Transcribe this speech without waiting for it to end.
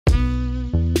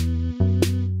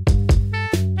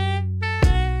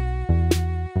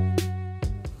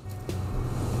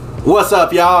What's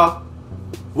up, y'all?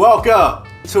 Welcome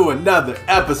to another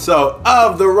episode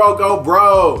of the Rocco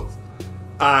Bros.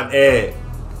 I'm Ed.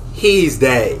 He's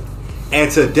Dave.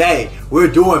 And today we're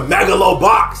doing Megalo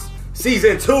Box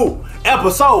Season 2,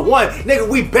 Episode 1. Nigga,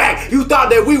 we back. You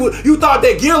thought that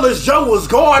Gearless Joe was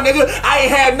gone, nigga. I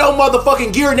ain't had no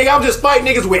motherfucking gear, nigga. I'm just fighting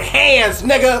niggas with hands,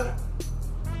 nigga.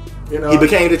 You know, he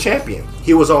became the champion.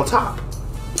 He was on top.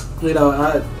 You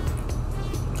know,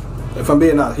 if I'm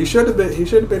being honest, he should have been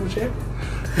the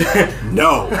champion.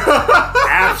 No,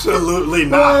 absolutely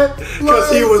not.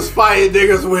 Because he was fighting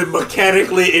niggas with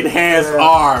mechanically enhanced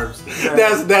arms. Yeah.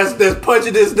 That's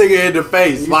punching this nigga in the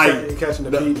face. He's catching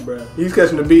the beating, bro. He's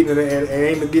catching the beating and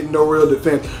ain't getting no real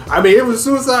defense. I mean, it was a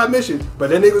suicide mission, but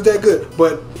that nigga was that good.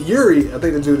 But Yuri, I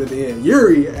think the dude at the end,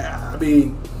 Yuri, I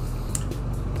mean,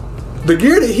 the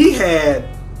gear that he had,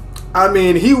 I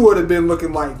mean, he would have been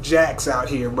looking like Jax out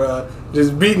here, bro.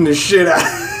 Just beating the shit out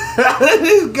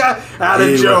this guy out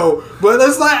of Joe. But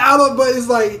it's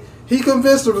like he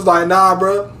convinced him, was like, nah,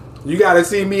 bro, you gotta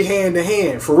see me hand to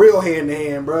hand, for real hand to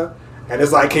hand, bro. And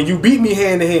it's like, can you beat me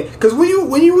hand to hand? Because when you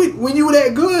were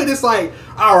that good, it's like,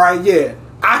 all right, yeah,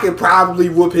 I could probably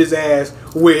whoop his ass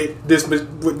with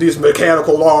these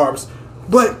mechanical arms,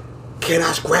 but can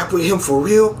I scrap with him for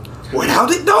real?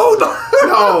 Without it, no.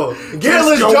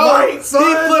 Gearless Joe, he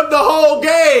flipped the whole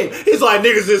game. He's like,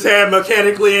 niggas just had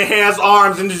mechanically enhanced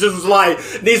arms, and it just was like,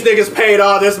 these niggas paid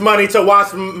all this money to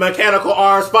watch mechanical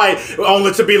arms fight,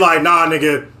 only to be like, nah,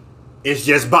 nigga, it's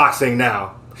just boxing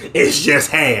now. It's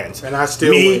just hands. And I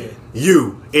still win.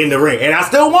 You in the ring, and I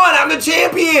still won. I'm the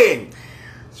champion.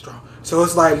 So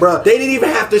it's like, bro, they didn't even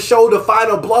have to show the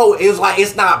final blow. It's like,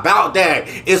 it's not about that.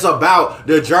 It's about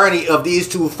the journey of these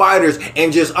two fighters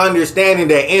and just understanding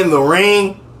that in the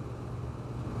ring.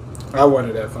 I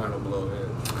wanted that final blow, man.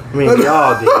 I mean, we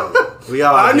all did. We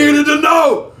all I needed to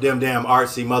know. Them damn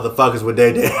artsy motherfuckers with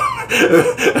their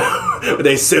damn with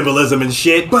their symbolism and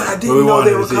shit. But I didn't know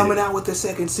they were coming out with the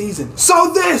second season.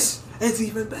 So this is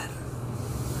even better.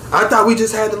 I thought we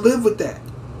just had to live with that.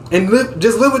 And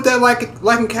just live with that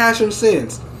like in Cash and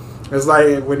Sins. It's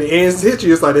like when the ends hit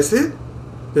you, it's like, that's it?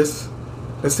 That's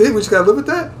it? We just gotta live with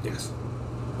that? Yes.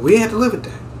 We ain't have to live with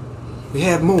that. We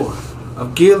had more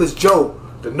of Gearless Joe,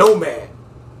 the Nomad.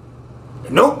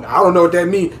 Nope, I don't know what that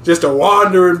means. Just a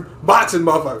wandering boxing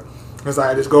motherfucker. It's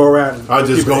like, I just go around. I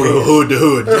just go to hood,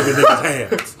 giving niggas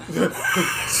hands.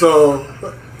 So,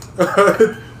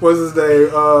 what's his name?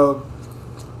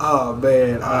 Oh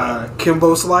man,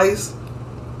 Kimbo Slice.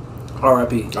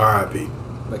 R.I.P. R.I.P.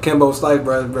 Like Kimbo Slice,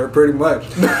 bro, pretty much.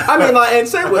 I mean, like, and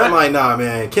same with, I'm like, nah,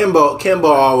 man. Kimbo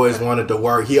always wanted to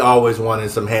work. He always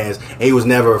wanted some hands. And he was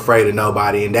never afraid of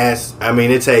nobody. And that's, I mean,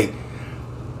 it take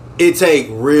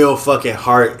real fucking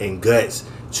heart and guts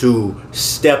to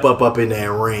step up in that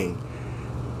ring.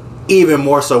 Even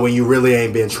more so when you really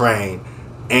ain't been trained.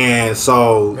 And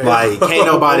so, like, can't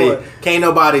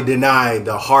nobody deny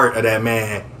the heart of that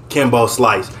man, Kimbo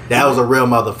Slice. That was a real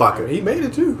motherfucker. He made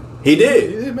it too. He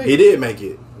did. He did make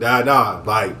it. Nah,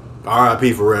 like,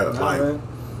 R.I.P. for real. Like, man.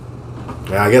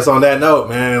 Yeah, I guess on that note,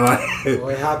 man, like,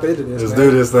 boy, hop into this. Let's do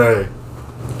this thing.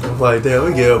 I'm like, damn,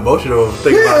 we get emotional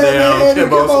thinking about damn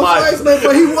Kimbo Slice. Man,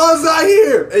 but he was out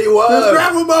here. He was.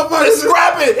 Scrapping motherfuckers.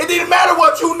 Scrapping. It didn't matter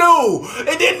what you knew.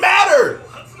 It didn't matter.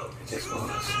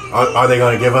 Are they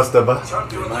gonna give us the bus? Yeah.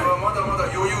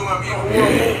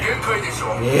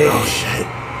 Oh shit.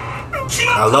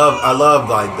 I love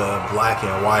like the black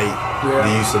and white, the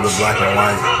use of the black and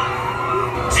white.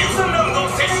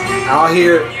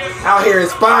 Out here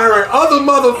inspiring other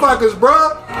motherfuckers, bro.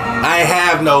 I ain't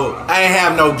have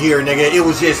no gear, nigga. It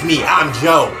was just me. I'm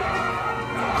Joe.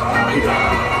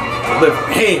 Lift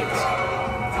hands.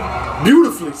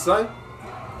 Beautifully, son.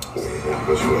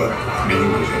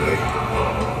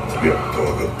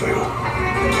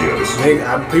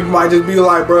 People might just be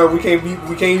like, bro, we can't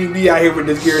even be out here with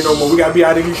this gear no more. We gotta be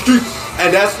out in these streets.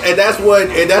 And that's what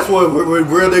when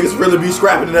real niggas really be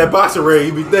scrapping in that boxing ring.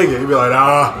 You be thinking, you be like,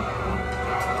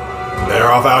 better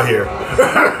off out here.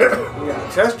 You gotta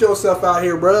test yourself out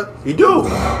here, bro. You do.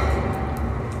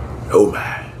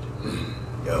 Nomad.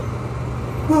 Yo.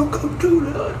 Welcome to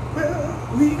the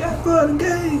world. We got fun and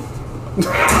games.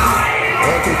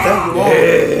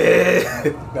 Yeah.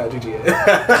 Nah, GG.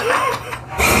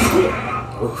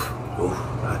 Oof,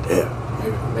 God damn.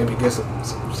 Maybe get some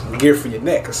gear for your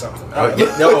neck or something.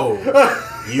 No,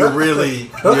 you really,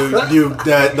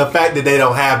 the fact that they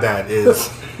don't have that is.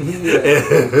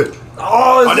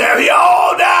 Oh, damn, he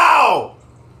old now.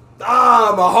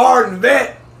 I'm a hardened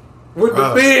vet. With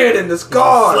the beard and the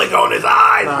scars. Slick on his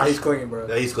eyes. Nah, he's clean, bro.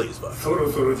 Yeah, he's clean as fuck.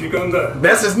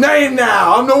 That's his name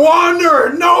now. I'm the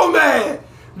Wanderer, Nomad.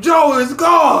 Joe is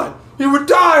gone. He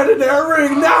retired in that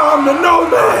ring. Now I'm the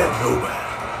Nomad.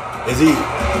 Nomad. Is he?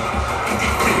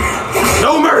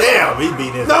 No mercy. Damn, he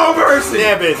beat his. No mercy.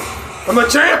 Damn it. I'm a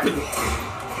champion.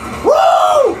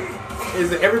 Woo!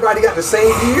 Is it everybody got the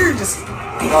same gear? Just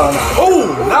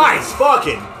Oh, nice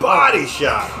fucking body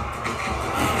shot.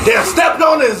 Damn, stepped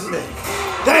on his.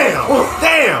 Damn.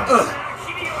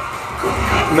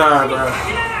 Nah, bro.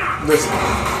 Listen,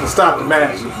 let's stop the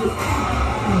match.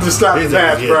 Just stop the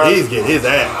match, bro. He's getting his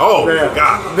ass. Oh, Damn.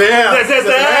 God. Damn. That's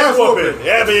the ass whooping.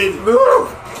 Yeah, I mean.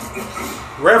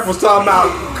 Ref was talking about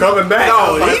coming back.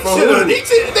 No, like,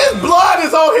 this blood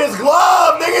is on his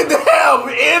glove, nigga. Damn,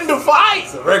 end the fight.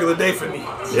 It's a regular day for me.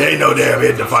 There ain't no damn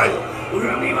end the fight.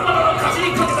 Damn.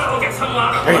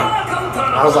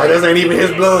 I was like, this ain't even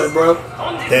his blood, bro.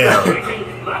 Damn.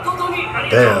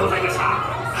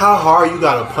 How hard you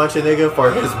gotta punch a nigga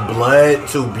for his blood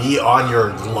to be on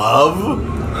your glove?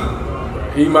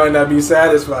 He might not be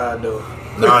satisfied, though.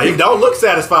 No, he don't look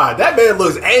satisfied. That man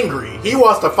looks angry. He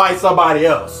wants to fight somebody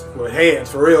else. With hands,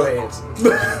 for real hands.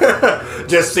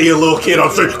 Just see a little kid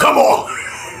on street. Come on!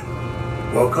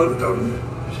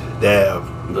 Damn.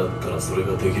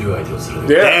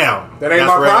 Damn. That ain't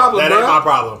my problem, That bro. ain't my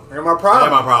problem. That ain't my problem. That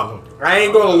ain't my problem. I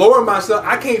ain't gonna lower myself.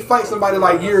 I can't fight somebody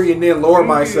like Yuri and then lower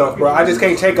myself, bro. I just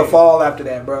can't take a fall after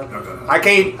that, bro. I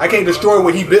can't destroy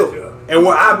what he built and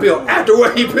what I built after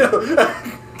what he built.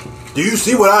 Do you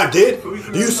see what I did?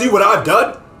 Do you see what I've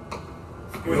done?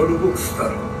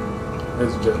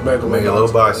 It's just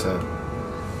Megalo boxing.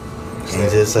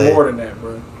 And just say more than that,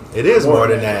 bro. It is more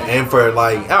than that. And for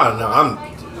like, I don't know, I'm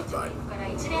like,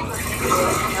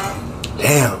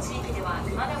 damn.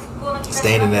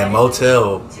 Staying in that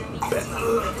motel,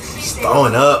 just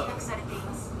throwing up.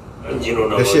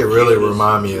 That shit really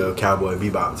remind me of Cowboy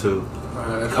Bebop too.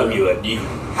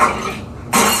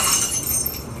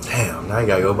 Damn, now you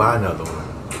gotta go buy another one.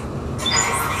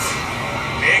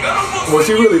 Was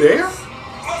he really there?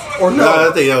 Or no? No,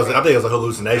 I think it was a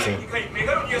hallucination.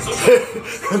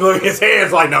 Look at his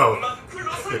hands like no.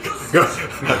 Go.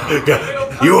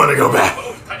 You wanna go back?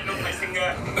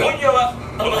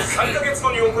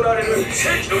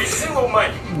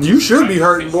 You should be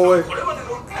hurting, boy.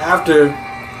 After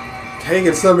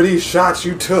taking some of these shots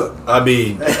you took. I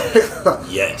mean,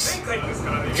 yes.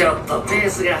ちょっとペー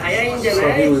スが速いんじゃ So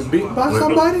な he い was beaten by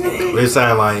somebody, I think? It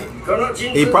sound like この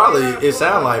陣 he 痛 probably. It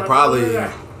sound like probably.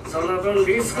 その分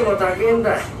リスクも高いん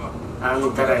だあ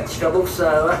んたら地下ボクサ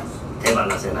ーは手放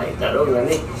せないだろうが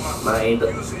ね毎度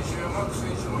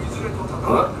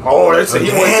Oh, that's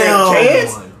he wasn't a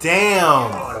chance?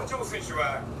 Damn.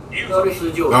 ノリ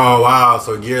ス・ジョー Oh wow.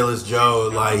 So Gearless Joe,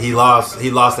 like he lost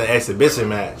an exhibition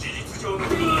match.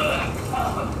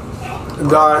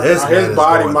 God, This man his is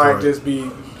body going might through it. just be.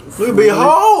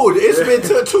 Behold, it's been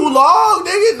too long,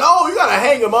 nigga. No, you gotta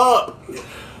hang him up.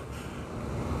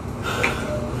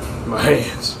 My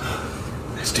hands.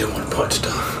 I still want to punch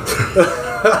stuff.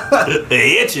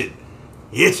 They itching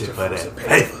for that.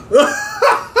 Hey.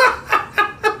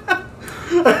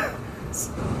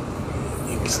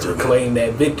 You can still claim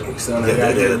that victory, son. I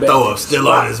gotta get The it back. throw up still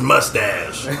on his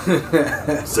mustache.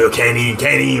 Still can't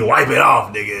even wipe it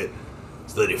off, nigga.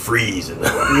 Still it freezing.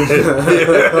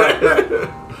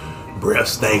 Breath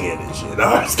stinging and shit.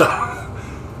 All right, stop.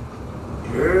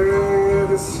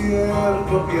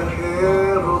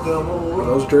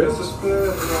 Those dreads? It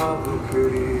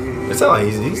sounds like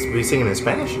he's be singing in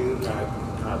Spanish.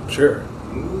 I'm sure.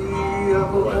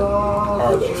 What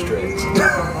are those dreads?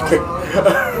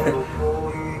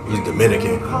 He's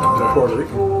Dominican Puerto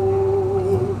Rican.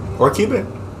 or Cuban.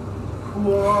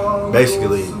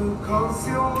 Basically,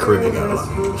 Caribbean guy.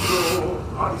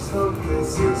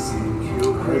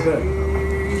 Right there.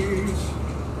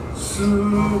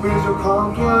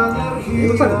 He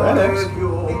looks like a badass.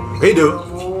 He do.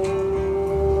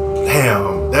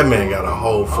 Damn, that man got a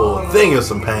whole full thing of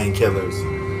some painkillers.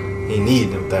 He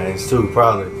need them things too,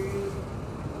 probably.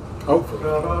 Hopefully.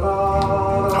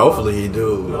 Hopefully he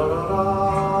do.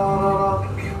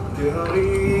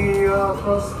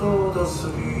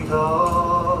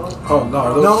 Oh no,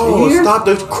 are those No, tears? stop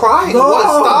the crying. No.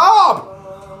 What? Stop.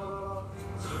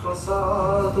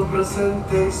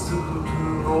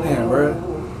 Damn, bro.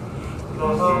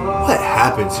 What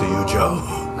happened to you, Joe?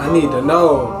 I need to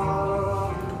know.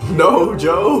 No,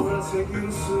 Joe.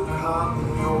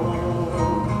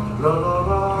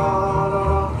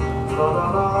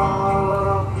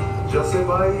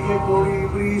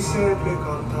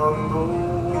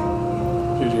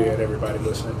 GG had everybody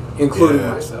listening, including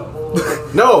Yeah. myself.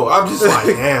 No, I'm just like,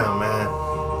 damn, man.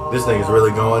 This thing is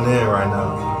really going in right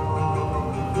now.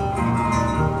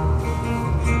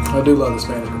 I do love the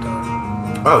Spanish guitar.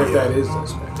 Oh, if yeah. that is the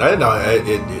spec. I didn't know it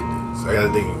is. I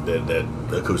gotta think that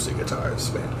the acoustic guitar is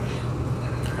spec.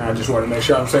 I just want to make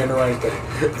sure I'm saying the right thing.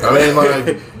 I mean,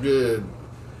 like, yeah.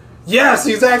 Yes,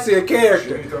 he's actually a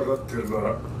character.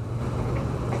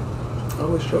 I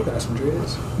wish Joe got some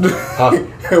dreads. Huh?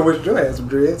 I wish Joe had some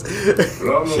dreads.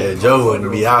 Shit, Joe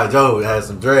wouldn't be out. Joe had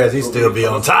some dreads. He'd still be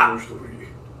on top.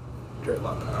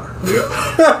 Dreadlock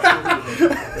power.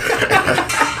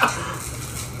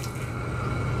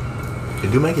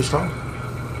 It do make it strong.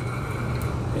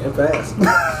 And fast.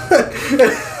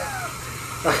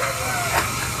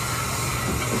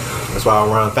 That's why I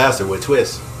run faster with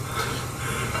twists.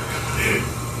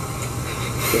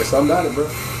 There's something about it, bro.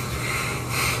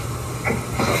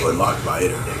 I would lock my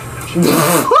internet.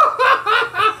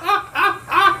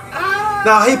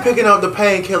 Nah, he picking up the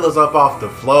painkillers up off the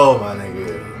floor, my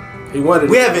nigga. He wanted.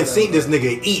 We haven't seen this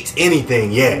nigga eat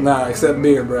anything yet. Nah, except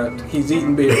beer, bro. He's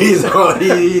eating beer. He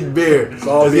eating beer. It's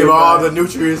all Let's beer, give him all guys. the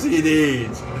nutrients he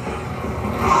needs.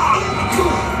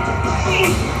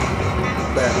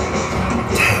 Damn.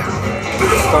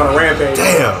 It's on a rampage.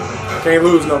 Damn. Can't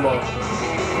lose no more.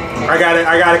 I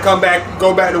gotta come back,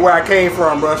 go back to where I came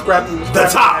from, bro. Scrap The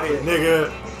top,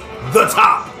 nigga. The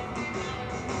top.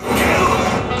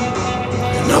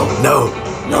 No.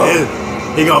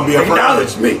 He gonna be a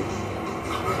Acknowledge me.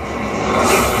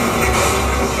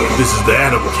 This is the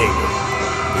animal kingdom.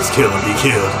 It's kill and be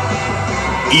killed.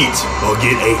 Eat or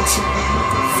get ate.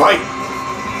 Fight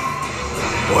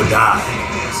or die.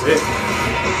 That's it.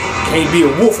 Can't be a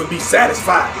wolf and be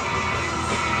satisfied.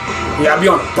 You gotta be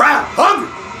on the prowl, hungry,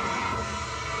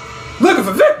 looking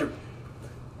for victory.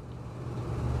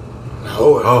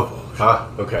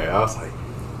 Okay. I was like,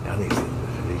 y'all niggas,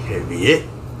 it can't be it.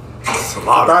 I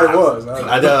thought it was. I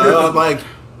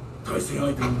was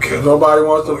like, Nobody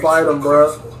wants to fight him,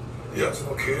 bro.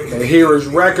 And here is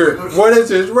record. What is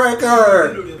his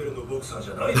record?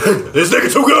 this nigga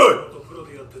too good.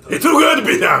 He's too good to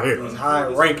be down here. He's high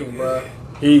ranking, bro.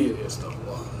 He is the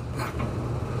one.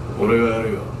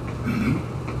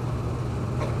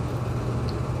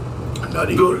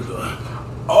 Nutty.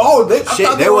 Oh, they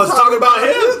Shit, they was talking about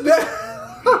him?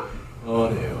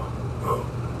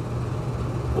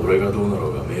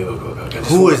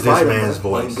 Who is this man's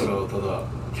voice?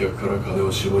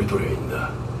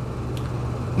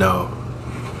 No.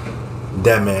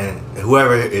 That man,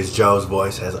 whoever is Joe's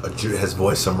voice, has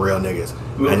voiced some real niggas.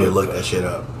 I need to look that shit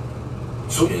up.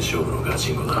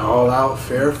 All out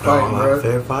fair fight, bro.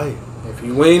 Fair fight. If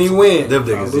you win, you win. Them I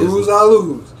niggas lose, is- I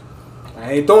lose.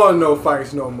 I ain't throwing no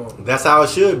fights no more. That's how it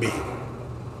should be.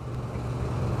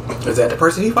 Is that the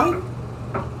person he fighting?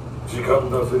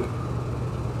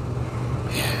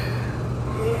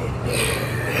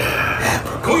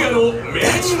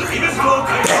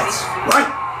 That's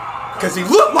right. Cause he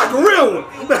looked like a real one.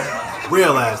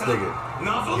 Real ass nigga.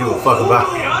 Give a fuck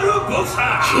about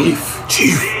Chief.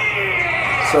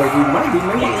 So he might be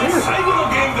making it.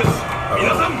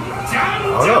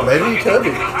 I don't know, maybe he could be.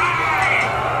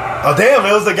 Oh damn,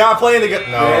 it was the guy playing the guy.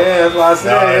 No. Yeah, that's what I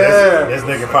said. Yeah. This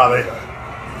nigga probably.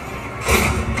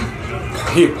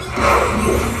 Here.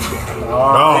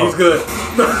 Oh, No. he's good.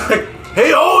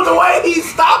 He owned the way he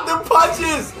stopped the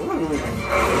punches.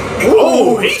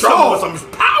 Ooh, he showed some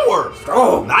power.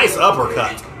 Oh, Nice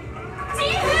uppercut.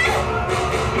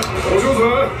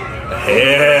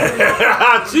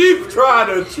 Yeah, Chief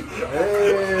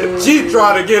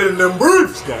trying to get in them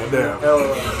briefs, goddamn.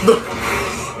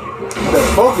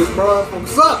 Better focus, bro.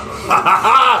 What's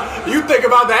up? You think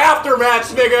about the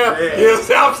aftermatch, nigga. Yeah. Yes,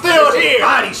 I'm still here.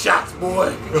 Body shots,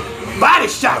 boy. Body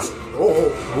shots.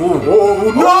 Oh,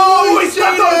 No, he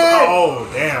stepped cheated. on. Oh,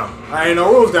 damn. I ain't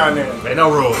no rules down there. Ain't no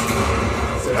rules.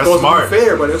 It's That's supposed smart. to be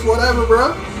fair, but it's whatever,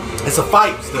 bro. It's a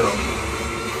fight still.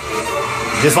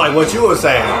 Just like what you were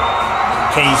saying.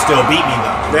 Can you still beat me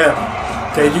though?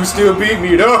 Yeah. Can you still beat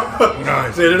me, though?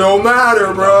 Nice. Said it don't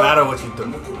matter, bro. No matter what you do.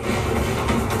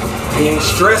 He ain't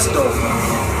stressed, though.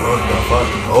 What the fuck?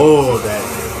 Oh, that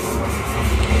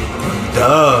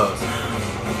does.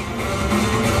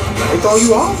 They throw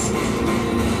you off?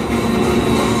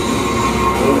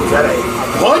 Oh, is that a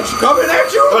punch coming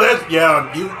at you? Oh,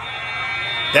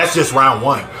 that's just round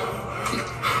one.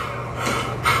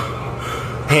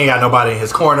 He ain't got nobody in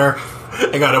his corner.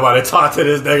 Ain't got nobody to talk to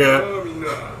this nigga.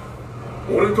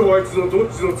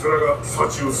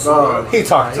 He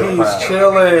talking to the crowd. He's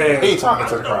chilling. He talking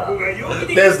to the crowd.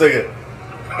 This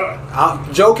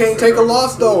nigga. Joe can't take a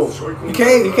loss though. He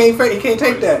can't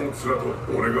take that.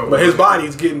 But his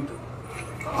body's getting.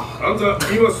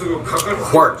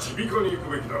 Worked.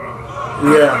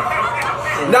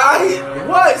 Yeah. Nah,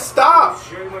 what? Stop.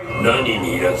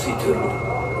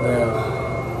 Yeah.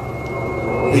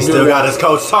 He still got his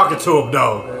coach talking to him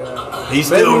though. He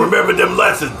still remembered them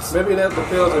lessons. Maybe that's the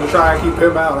pills to try and keep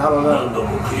him out. I don't know.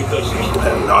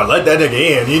 No, let that nigga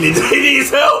in. He needs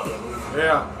help.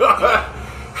 Yeah.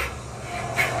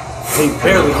 He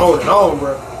barely holding on,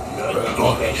 bro.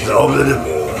 He's over the.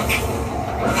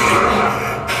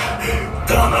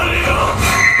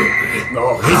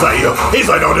 No, he's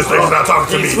like, no, this nigga's not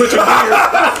talking to me. Switching gears.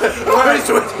 Right.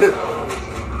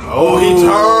 Oh, he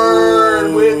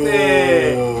turned with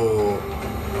it.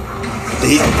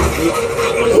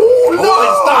 Oh, no!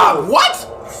 Stop! What?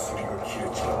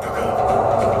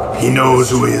 He knows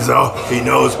who he is, though. He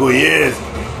knows who he is.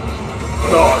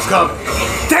 Oh, it's coming.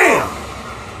 Damn!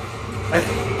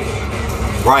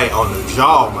 Right on the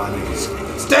jaw, my niggas.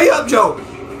 Stay up, Joe.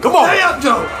 Come on. Stay up,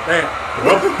 Joe. Damn.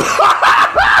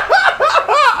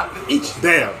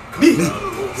 Damn.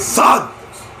 Son.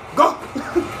 Go.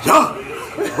 Yeah.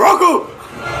 Roku.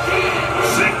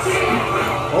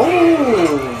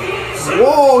 Oh.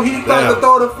 Whoa, he thought to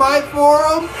throw the fight for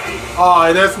him?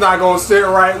 Oh, that's not going to sit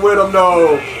right with him,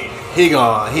 though. He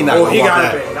not going to want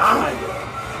that. It back.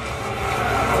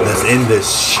 Let's end this,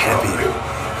 champion.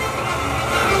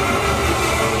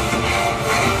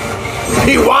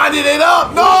 He winded it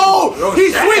up. No!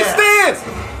 He switched stance.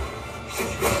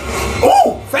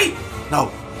 Oh, fake.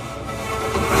 No.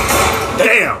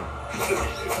 Damn.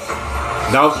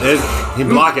 No, he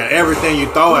blocking everything you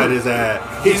throw at his ass.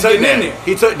 He took that.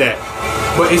 He took that.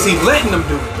 But is he letting them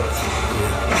do it, though?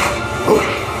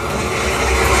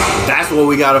 That's what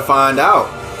we got to find out.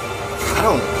 I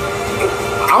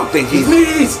don't think he's...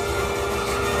 Please.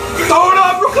 Throw it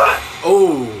uppercut.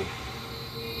 Oh.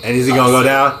 And is he going to go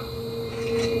down?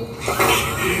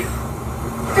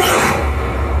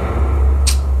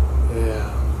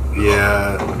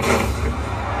 Yeah.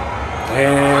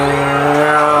 Damn.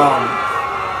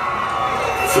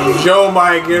 Joe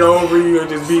might get over you and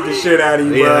just beat the shit out of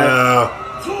you, bro. Yeah.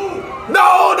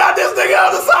 No, not this nigga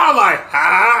on the side. Like,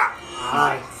 ha.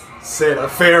 I said a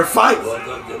fair fight. Not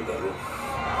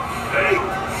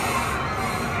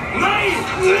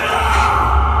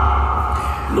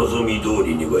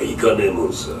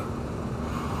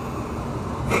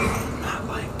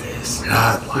like this.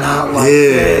 Not like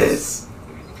this.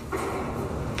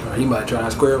 He might try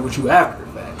to square up with you after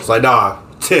the fact. It's like, nah,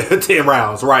 10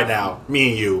 rounds right now. Me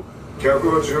and you.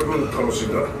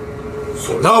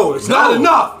 No, it's not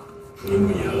enough.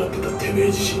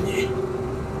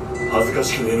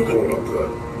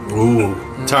 Ooh,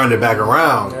 turned it back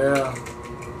around. Yeah.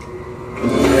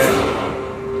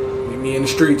 Meet me in the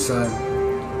street, son.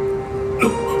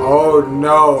 Oh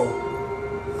no.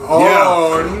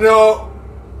 Oh no.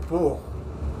 Oh.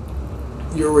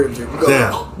 Your ribs are gone.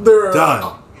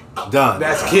 Damn. Done.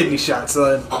 That's kidney shot,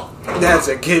 son. That's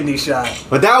a kidney shot.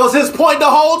 But that was his point the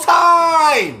whole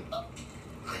time.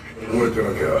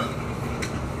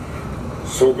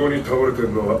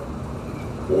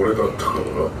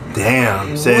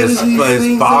 Damn. Says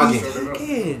it's foggy.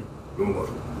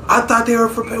 I thought they were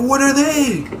for. What are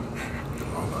they?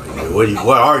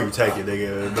 What are you taking,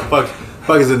 nigga? The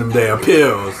fuck is in them damn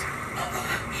pills?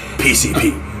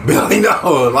 PCP. Billy,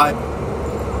 no, like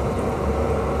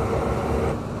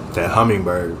that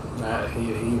hummingbird. Nah, I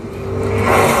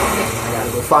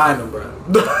gotta go find him, bro.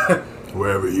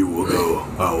 Wherever you will go,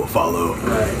 I will follow.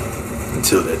 Right.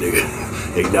 Until that nigga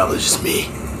acknowledges me.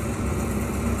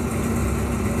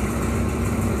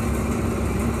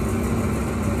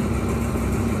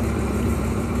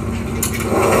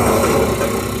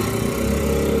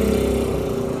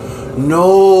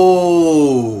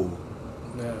 No.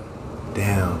 Yeah.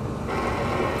 Damn.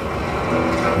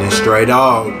 And then stray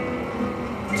dog.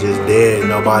 Just dead.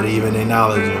 Nobody even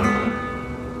acknowledged him.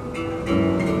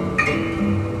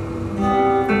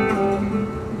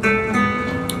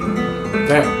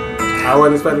 Damn. I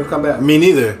wasn't expecting him to come back. Me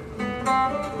neither.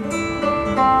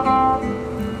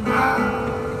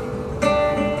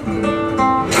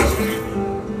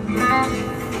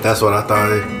 That's what I thought.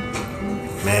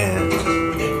 Man.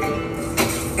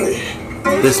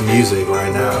 This music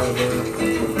right now.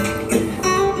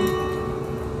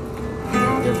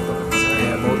 I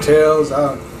had motels.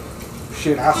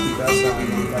 Shit, I sleep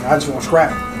outside. Like, I just want to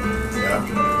scrap.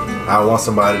 Yeah. I want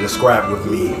somebody to scrap with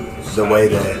me the way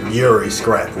that Yuri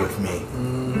scrapped with me.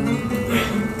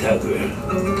 Damn.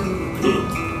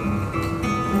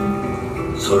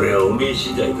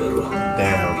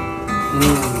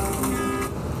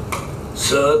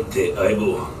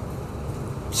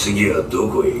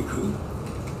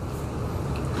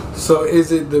 So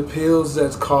is it the pills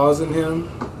that's causing him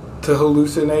to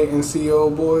hallucinate and see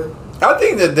old boy? I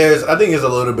think it's a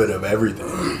little bit of everything.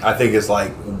 I think it's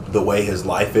like the way his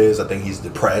life is. I think he's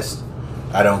depressed.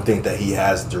 I don't think that he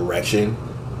has direction.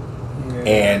 Yeah.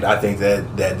 And I think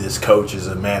that this coach is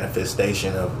a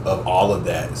manifestation of all of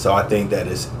that. So I think that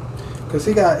it's... Because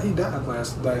he died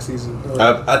last season.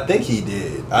 I think he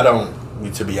did.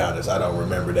 To be honest, I don't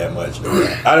remember that much.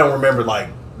 I don't remember, like,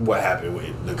 what happened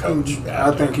with the coach.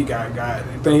 I think he got. I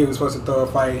think he was supposed to throw a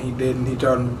fight, and he didn't. He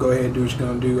told him to go ahead and do what you're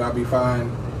going to do. I'll be fine.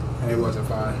 And it wasn't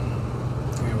fine.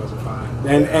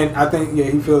 And I think,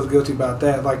 he feels guilty about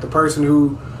that. Like, the person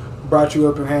who brought you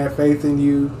up and had faith in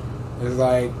you is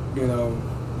like,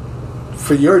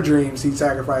 for your dreams, he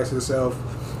sacrificed himself.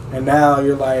 And now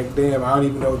you're like, damn, I don't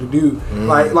even know what to do.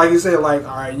 Mm. Like you said, like,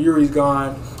 all right, Yuri's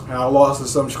gone, and I lost to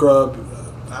some scrub.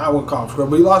 I wouldn't call him scrub,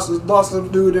 but he lost some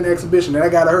dude in the exhibition, and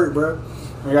that gotta hurt, bro.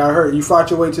 It gotta hurt. You fought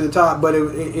your way to the top, but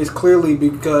it's clearly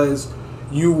because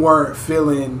you weren't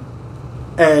feeling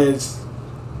as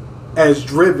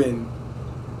driven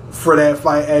for that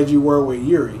fight as you were with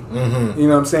Yuri. Mm-hmm. You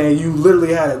know what I'm saying? You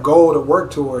literally had a goal to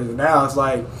work towards, and now it's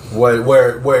like, where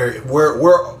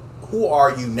who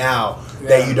are you now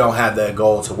that you don't have that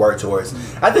goal to work towards?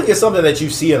 I think it's something that you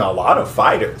see in a lot of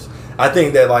fighters. I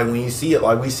think that, like, when you see it,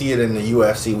 like we see it in the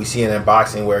UFC, we see it in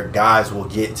boxing, where guys will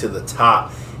get to the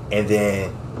top and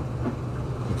then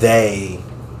they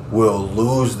will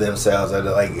lose themselves.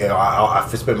 Like, I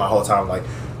spent my whole time like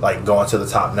going to the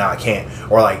top, now I can't,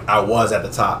 or like I was at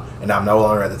the top and I'm no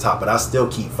longer at the top, but I still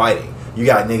keep fighting. You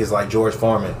got niggas like George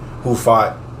Foreman who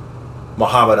fought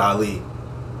Muhammad Ali,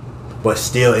 but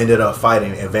still ended up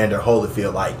fighting Evander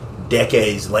Holyfield like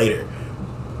decades later,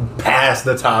 past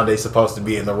the time they supposed to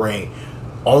be in the ring,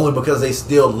 only because they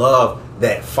still love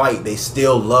that fight. They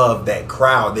still love that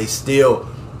crowd. They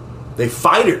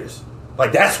fighters.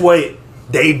 Like, that's what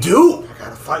they do. I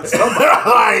gotta fight somebody.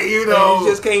 Like,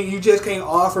 and you just can't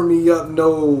offer me up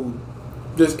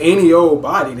just any old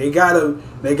body. They gotta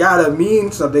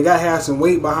mean something. They gotta have some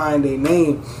weight behind their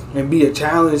name and be a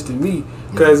challenge to me.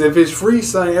 Because if it's free,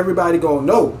 son, everybody gonna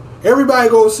know. Everybody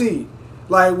gonna see.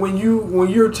 Like, when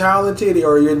you're talented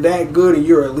or you're that good and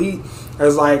you're elite,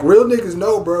 it's like, real niggas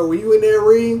know, bro. When you in that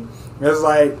ring, it's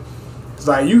like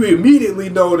you immediately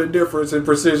know the difference in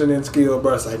precision and skill,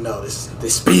 bro. It's like, no, this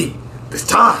speed, this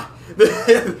time,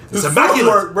 this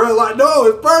immaculate, bro. Like, no,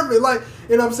 it's perfect. Like,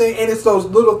 you know what I'm saying? And it's those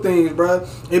little things, bro.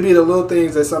 It be the little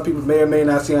things that some people may or may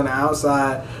not see on the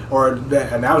outside, or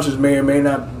that announcers may or may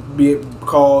not be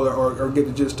called or get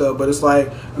the gist of. But it's like,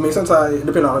 I mean, sometimes it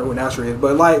depends on who announcer is,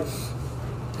 but like,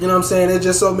 you know what I'm saying? There's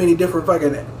just so many different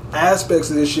fucking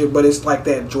aspects of this shit, but it's like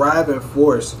that driving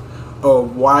force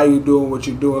of why you doing what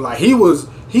you're doing. Like, he was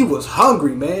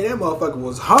hungry, man. That motherfucker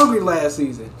was hungry last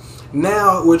season.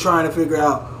 Now we're trying to figure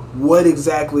out what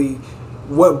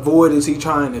void is he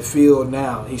trying to fill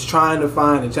now. He's trying to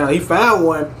find a challenge. He found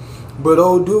one, but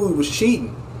old dude was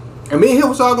cheating. And me and him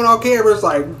was talking on camera. It's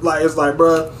like,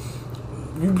 bro,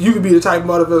 you could be the type of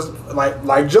motherfucker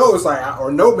like Joe. It's like,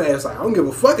 or Nomad. It's like, I don't give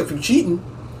a fuck if you cheating.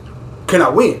 Can I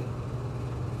win?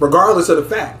 Regardless of the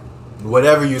fact.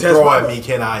 Whatever you throw at me,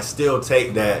 can I still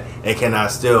take that, and can I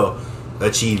still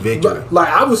achieve victory? Like,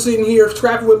 I was sitting here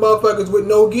scrapping with motherfuckers with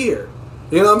no gear.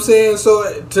 You know what I'm saying?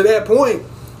 So to that point,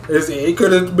 it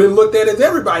could have been looked at as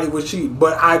everybody was cheating.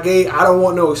 But I don't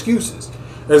want no excuses.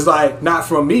 It's like, not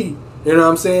from me. You know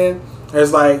what I'm saying?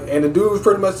 It's like, and the dude was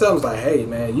pretty much telling us like, hey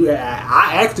man,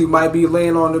 I actually might be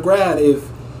laying on the ground if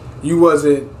you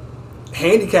wasn't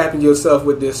handicapping yourself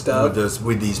with this stuff,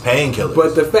 with these painkillers.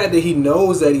 But the fact that he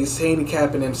knows that he's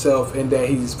handicapping himself and that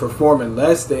he's performing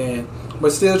less than,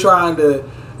 but still trying to,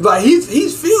 like, he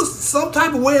feels some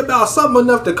type of way about something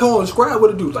enough to call and scribe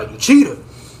with a dude like, you cheater,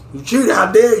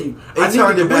 how dare you? They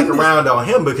turned it back around on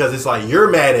him, because it's like, you're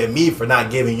mad at me for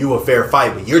not giving you a fair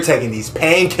fight, but you're taking these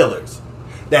painkillers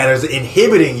that is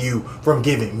inhibiting you from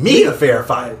giving me a fair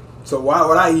fight. So why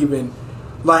would I even?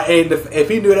 Like, and if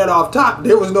he knew that off top,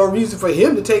 there was no reason for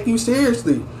him to take you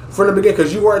seriously from the beginning,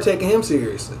 because you weren't taking him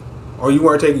seriously, or you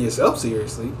weren't taking yourself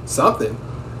seriously. Something,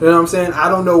 you know what I'm saying? I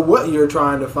don't know what you're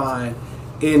trying to find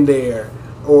in there,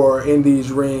 or in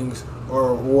these rings,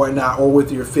 or whatnot, or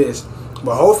with your fist.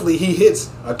 But hopefully he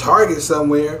hits a target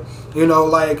somewhere. You know,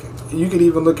 like, you could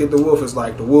even look at the wolf as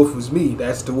like, the wolf was me.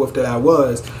 That's the wolf that I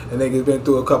was. And nigga's been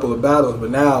through a couple of battles,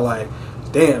 but now, like,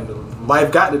 damn,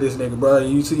 life got to this nigga, bro.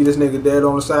 You see this nigga dead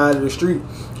on the side of the street,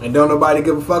 and don't nobody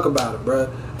give a fuck about it, bro.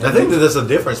 And I think that there's a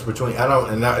difference between,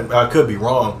 I could be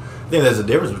wrong, I think there's a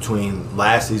difference between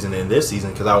last season and this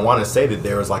season, because I want to say that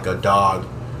there was like a dog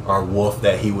or a wolf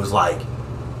that he was like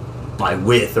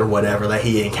with or whatever that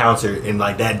he encountered, and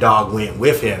like that dog went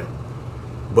with him,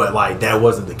 but like that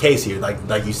wasn't the case here. Like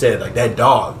you said, like that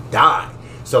dog died,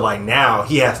 so like now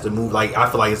he has to move. Like, I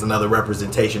feel like it's another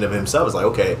representation of himself. It's like,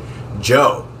 okay,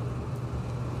 Joe,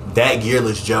 that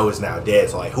Gearless Joe is now dead.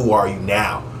 So like, who are you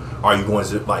now? Are you going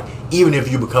to, like, even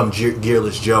if you become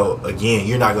Gearless Joe again,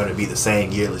 you're not going to be the same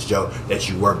Gearless Joe that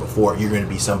you were before. You're going to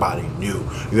be somebody new.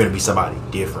 You're going to be somebody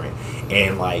different.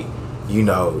 And like, you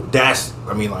know, that's,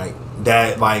 I mean, like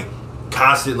that, like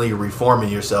constantly reforming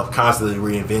yourself, constantly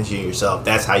reinventing yourself.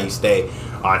 That's how you stay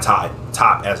on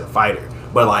top as a fighter.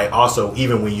 But like also,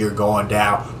 even when you're going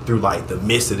down through like the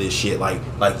midst of this shit, like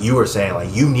you were saying,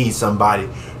 like you need somebody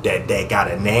that got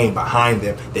a name behind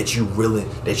them that you really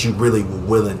were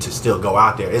willing to still go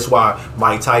out there. It's why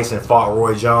Mike Tyson fought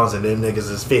Roy Jones and them niggas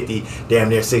is 50, damn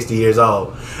near 60 years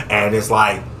old. And it's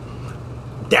like,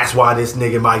 that's why this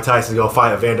nigga Mike Tyson gonna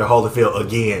fight Evander Holyfield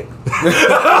again.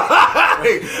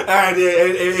 And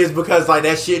it's because like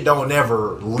that shit don't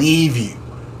never leave you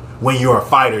when you're a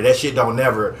fighter. That shit don't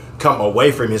never come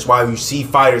away from you. It's why you see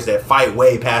fighters that fight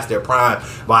way past their prime,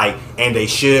 like, and they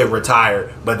should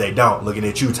retire, but they don't. Looking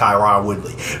at you, Tyron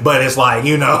Woodley. But it's like,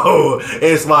 you know,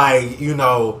 it's like, you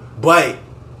know, but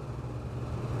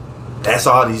that's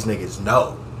all these niggas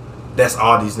know. That's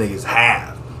all these niggas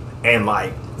have. And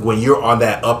like, when you're on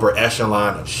that upper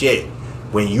echelon of shit,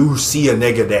 when you see a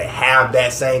nigga that have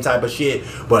that same type of shit,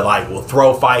 but like will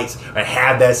throw fights or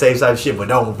have that same type of shit, but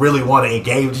don't really want to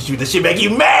engage with you, the shit make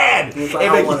you mad. It's like,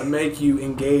 I want to make you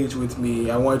engage with me.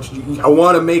 I want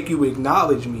to make you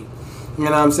acknowledge me. You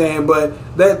know what I'm saying?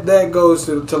 But that goes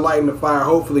to lighten the fire,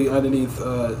 hopefully underneath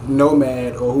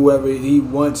Nomad or whoever he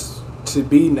wants to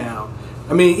be now.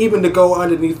 I mean, even to go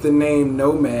underneath the name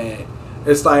Nomad,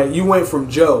 it's like you went from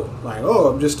Joe, like,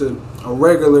 oh, I'm just a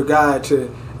regular guy,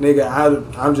 to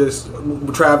nigga, I'm just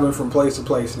traveling from place to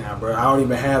place now, bro. I don't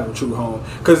even have a true home.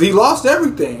 Because he lost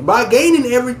everything. By gaining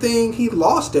everything, he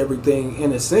lost everything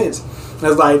in a sense.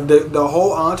 It's like the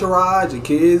whole entourage, the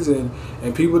kids and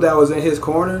people that was in his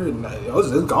corner,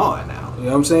 it's gone now. You know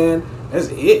what I'm saying? That's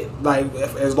it. Like,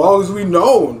 as long as we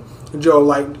known Joe,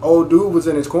 like, old dude was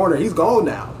in his corner, he's gone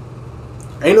now.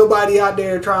 Ain't nobody out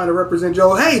there trying to represent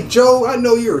Joe. Hey, Joe, I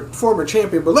know you're a former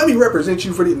champion, but let me represent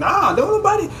you for the... Nah, don't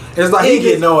nobody... It's like he ain't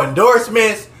get no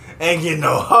endorsements, ain't get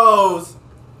no hoes.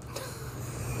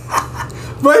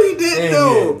 But he didn't,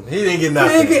 though. He didn't get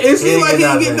nothing. It seems like he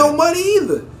didn't get no money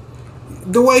either.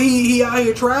 The way he out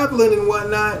here traveling and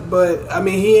whatnot, but, I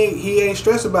mean, he ain't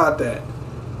stressed about that.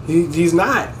 He's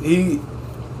not.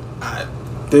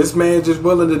 This man just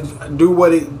willing to do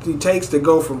what it takes to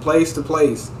go from place to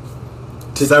place.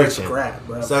 Searching.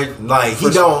 So like he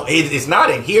don't. It's not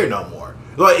in here no more.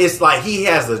 Like it's like he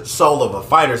has the soul of a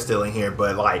fighter still in here,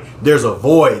 but like there's a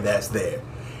void that's there,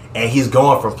 and he's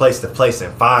going from place to place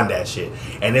and find that shit.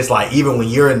 And it's like even when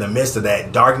you're in the midst of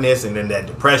that darkness and then that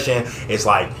depression, it's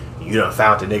like you done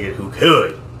found a nigga who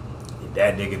could.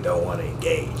 That nigga don't want to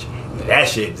engage. That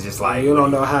shit is just like you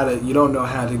don't know how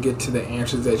to get to the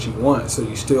answers that you want, so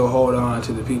you still hold on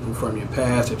to the people from your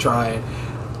past to try and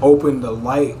open the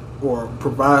light or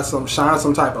shine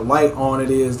some type of light on it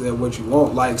is that what you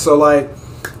want. Like, so like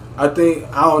I think,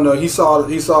 I don't know, he saw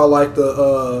like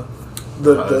the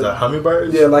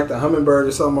hummingbirds? Yeah, like the hummingbird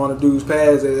or something on the dude's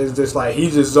pads. It's just like he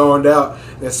just zoned out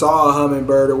and saw a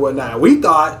hummingbird or whatnot. We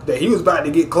thought that he was about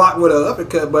to get clocked with an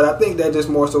uppercut, but I think that just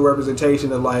more so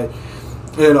representation of like,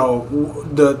 you know,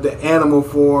 the animal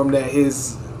form that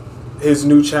his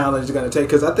new challenge is gonna take.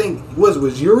 Because I think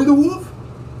was Yuri the wolf?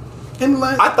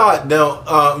 Like, I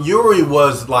thought Yuri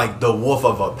was like the wolf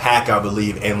of a pack, I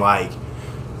believe, and like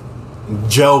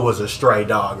Joe was a stray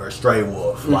dog or a stray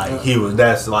wolf. Like he was.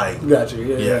 That's like. Gotcha.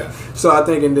 Yeah. So I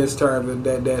think in this term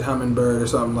that hummingbird or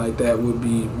something like that would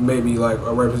be maybe like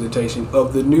a representation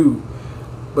of the new.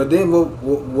 But then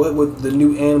what would the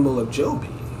new animal of Joe be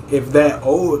if that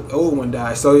old one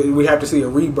dies? So we have to see a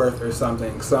rebirth or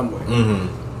something somewhere.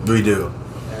 Mm-hmm. We do,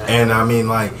 and I mean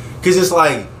like because it's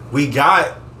like we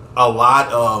got a lot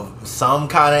of some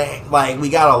kind of like we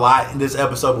got a lot in this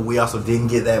episode, but we also didn't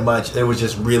get that much. It was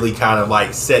just really kind of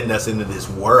like setting us into this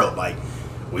world. Like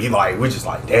we're just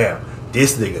like, damn,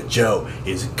 this nigga Joe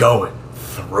is going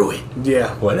through it.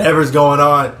 Yeah, whatever's going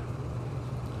on,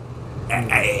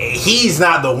 he's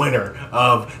not the winner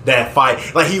of that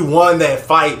fight. Like he won that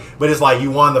fight, but it's like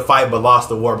you won the fight but lost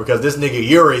the war because this nigga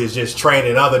Yuri is just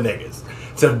training other niggas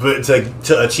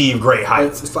to achieve great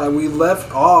heights. It's like we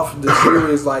left off the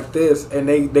series like this, and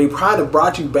they kind of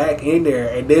brought you back in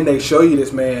there, and then they show you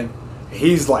this man.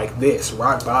 He's like this,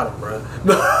 rock bottom, bro.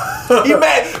 He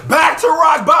made back to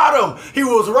rock bottom. He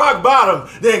was rock bottom,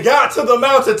 then got to the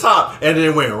mountaintop, and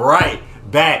then went right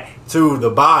back to the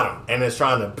bottom, and is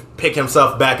trying to pick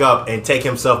himself back up and take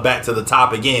himself back to the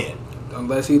top again.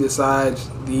 Unless he decides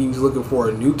he's looking for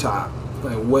a new top,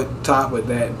 like what top would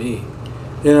that be?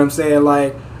 You know what I'm saying?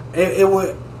 Like, it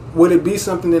would. would it be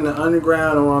something in the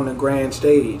underground or on the grand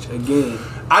stage again?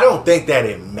 I don't think that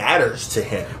it matters to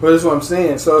him. Well, that's what I'm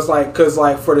saying. So it's like, because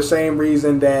like for the same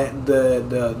reason that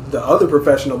the other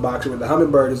professional boxer with the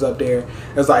hummingbird is up there,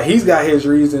 it's like he's got his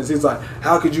reasons. He's like,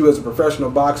 how could you as a professional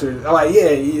boxer? Like, yeah,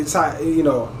 it's you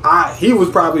know, he was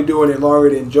probably doing it longer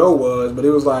than Joe was, but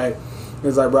it was like,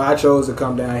 bro, I chose to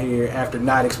come down here after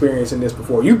not experiencing this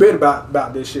before. You've been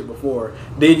about this shit before.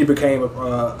 Then you became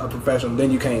a professional.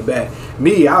 Then you came back.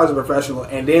 Me, I was a professional,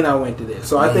 and then I went to this.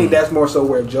 So I think that's more so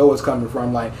where Joe is coming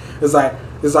from. Like, it's like,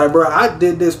 bro, I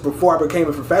did this before I became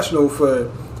a professional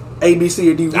for A, B,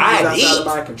 C, or D reasons outside of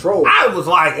my control. I was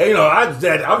like, you know,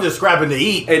 I'm just scrapping to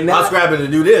eat. And now, I'm scrapping to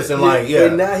do this, and like, yeah.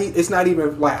 And now it's not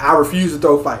even like I refuse to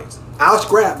throw fights. I'll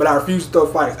scrap, but I refuse to throw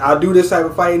fights. I'll do this type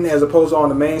of fighting as opposed to on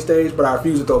the main stage, but I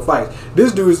refuse to throw fights.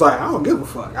 This dude is like, I don't give a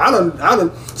fuck. I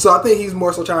don't. So I think he's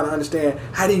more so trying to understand,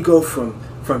 how do you go from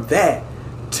that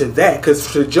to that?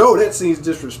 Because to Joe, that seems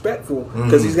disrespectful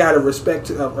because he's got a respect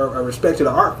to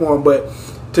the art form, but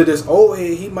to this old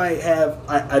head, he might have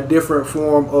a different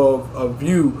form of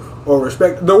view or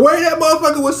respect. The way that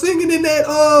motherfucker was singing in that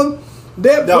club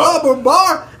or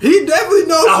bar, he definitely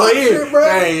knows some shit, bro.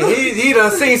 Hey, he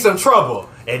done seen some trouble,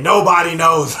 and nobody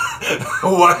knows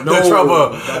what the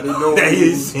trouble that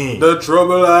he's seen. The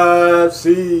trouble I've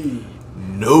seen.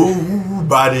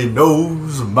 Nobody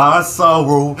knows my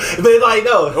sorrow. They like,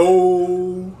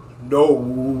 no.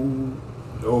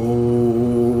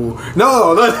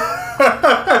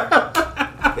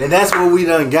 And that's what we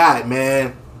done got,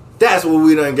 man. That's what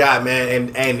we done got,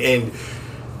 man. And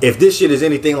if this shit is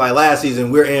anything like last season,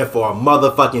 we're in for a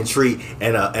motherfucking treat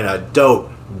and a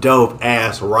dope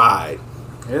ass ride.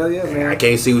 Hell yeah, man.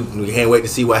 We can't wait to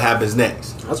see what happens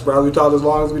next. That's probably we talked as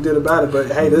long as we did about it.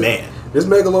 But hey, this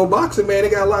Megalo boxing, man,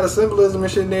 it got a lot of symbolism and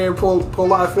shit in there and pull a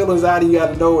lot of feelings out of you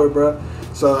out of nowhere, bro.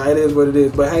 So it is what it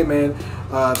is. But hey, man,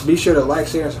 be sure to like,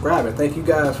 share, and subscribe. And thank you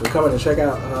guys for coming and check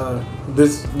out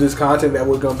this content that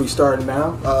we're gonna be starting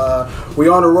now. We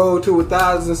on the road to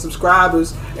 1,000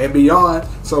 subscribers and beyond.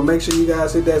 So make sure you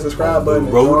guys hit that subscribe button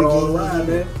and join on the ride,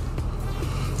 man.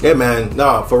 Yeah, man.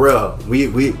 No, for real. We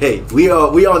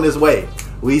on this way.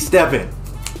 We stepping.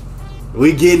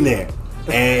 We getting there.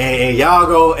 And y'all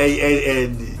go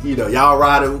and you know, y'all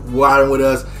riding with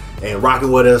us and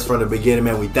rocking with us from the beginning,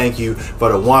 man. We thank you.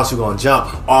 For the ones who gonna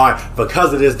jump on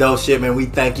because of this dope shit, man, we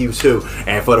thank you too.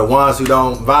 And for the ones who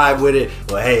don't vibe with it,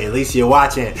 well, hey, at least you're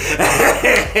watching.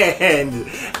 And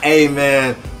hey,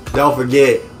 man, don't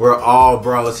forget, we're all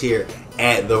bros here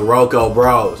at the Rocco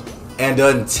Bros. And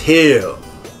until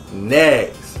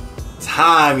next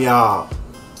time, y'all,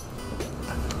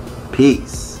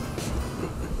 peace.